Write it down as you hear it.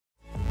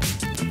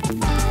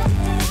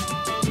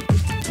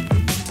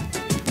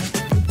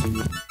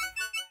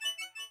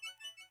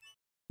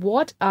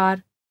What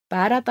are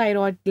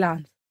parathyroid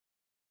glands?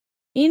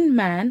 In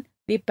man,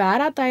 the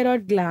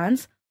parathyroid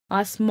glands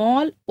are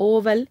small,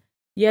 oval,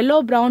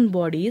 yellow-brown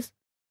bodies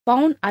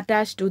found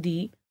attached to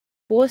the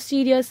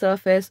posterior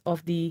surface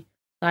of the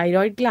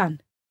thyroid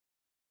gland.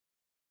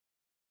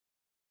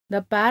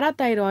 The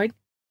parathyroid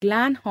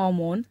gland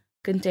hormone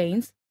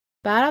contains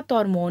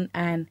parathormone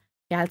and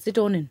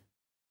calcitonin.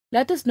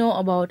 Let us know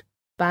about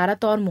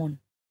parathormone.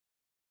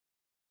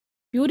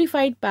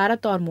 Purified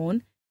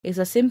parathormone is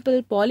a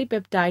simple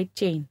polypeptide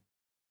chain.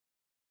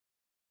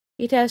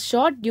 It has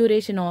short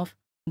duration of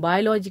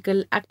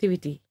biological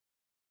activity.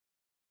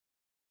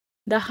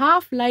 The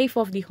half-life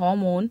of the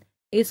hormone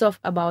is of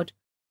about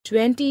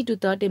 20 to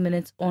 30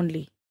 minutes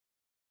only.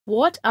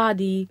 What are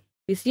the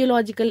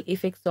physiological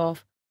effects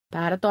of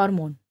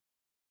parathormone?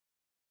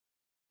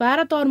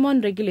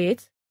 Parathormone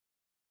regulates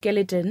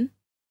skeletal,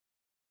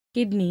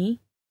 kidney,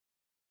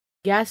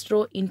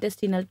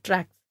 gastrointestinal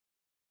tracts.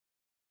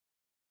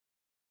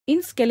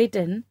 In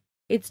skeleton,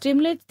 it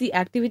stimulates the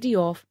activity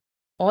of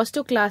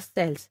osteoclast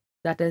cells,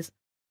 that is,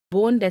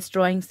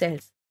 bone-destroying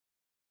cells.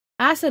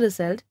 As a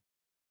result,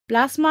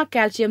 plasma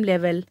calcium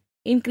level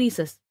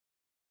increases.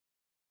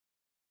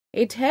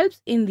 It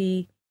helps in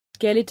the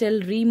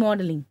skeletal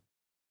remodeling.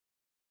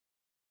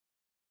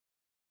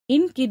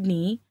 In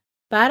kidney,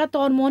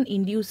 parathormone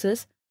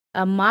induces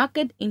a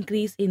marked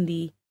increase in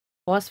the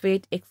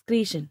phosphate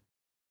excretion.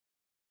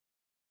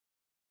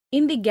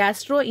 In the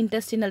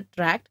gastrointestinal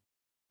tract,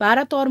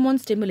 parathormone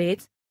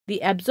stimulates the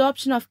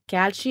absorption of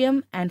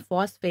calcium and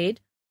phosphate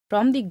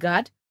from the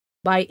gut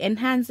by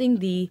enhancing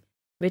the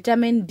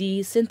vitamin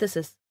D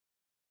synthesis.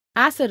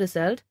 As a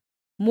result,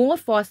 more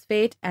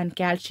phosphate and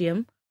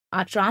calcium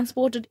are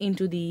transported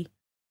into the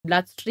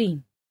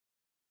bloodstream.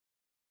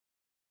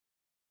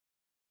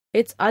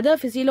 Its other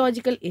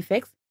physiological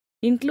effects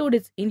include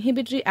its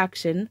inhibitory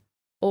action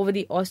over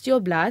the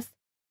osteoblasts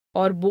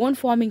or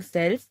bone-forming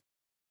cells,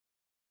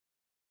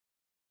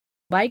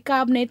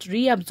 bicarbonate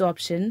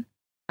reabsorption,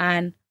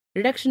 and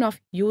reduction of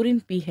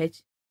urine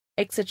pH,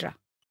 etc.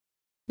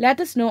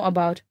 Let us know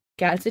about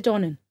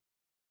calcitonin.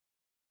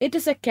 It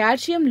is a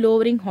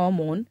calcium-lowering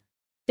hormone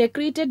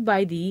secreted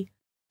by the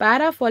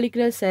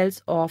parafollicular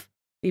cells of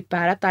the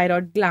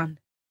parathyroid gland.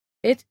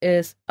 It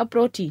is a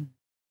protein.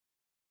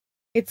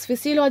 Its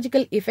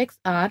physiological effects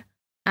are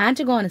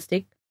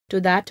antagonistic to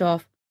that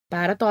of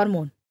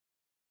parathormone.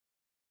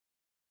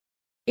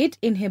 It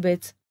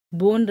inhibits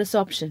bone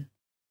resorption.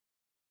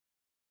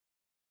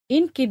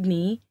 In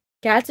kidney,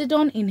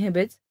 calcitonin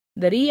inhibits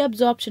the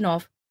reabsorption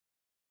of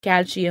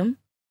calcium,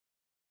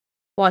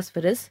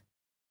 phosphorus,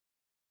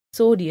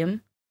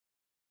 sodium,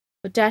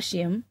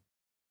 potassium,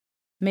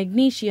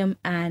 magnesium,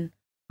 and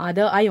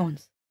other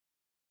ions.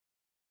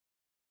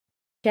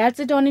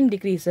 Calcitonin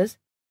decreases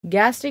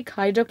gastric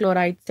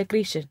hydrochloride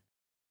secretion.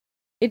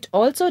 It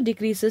also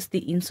decreases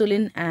the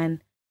insulin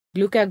and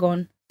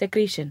glucagon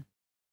secretion.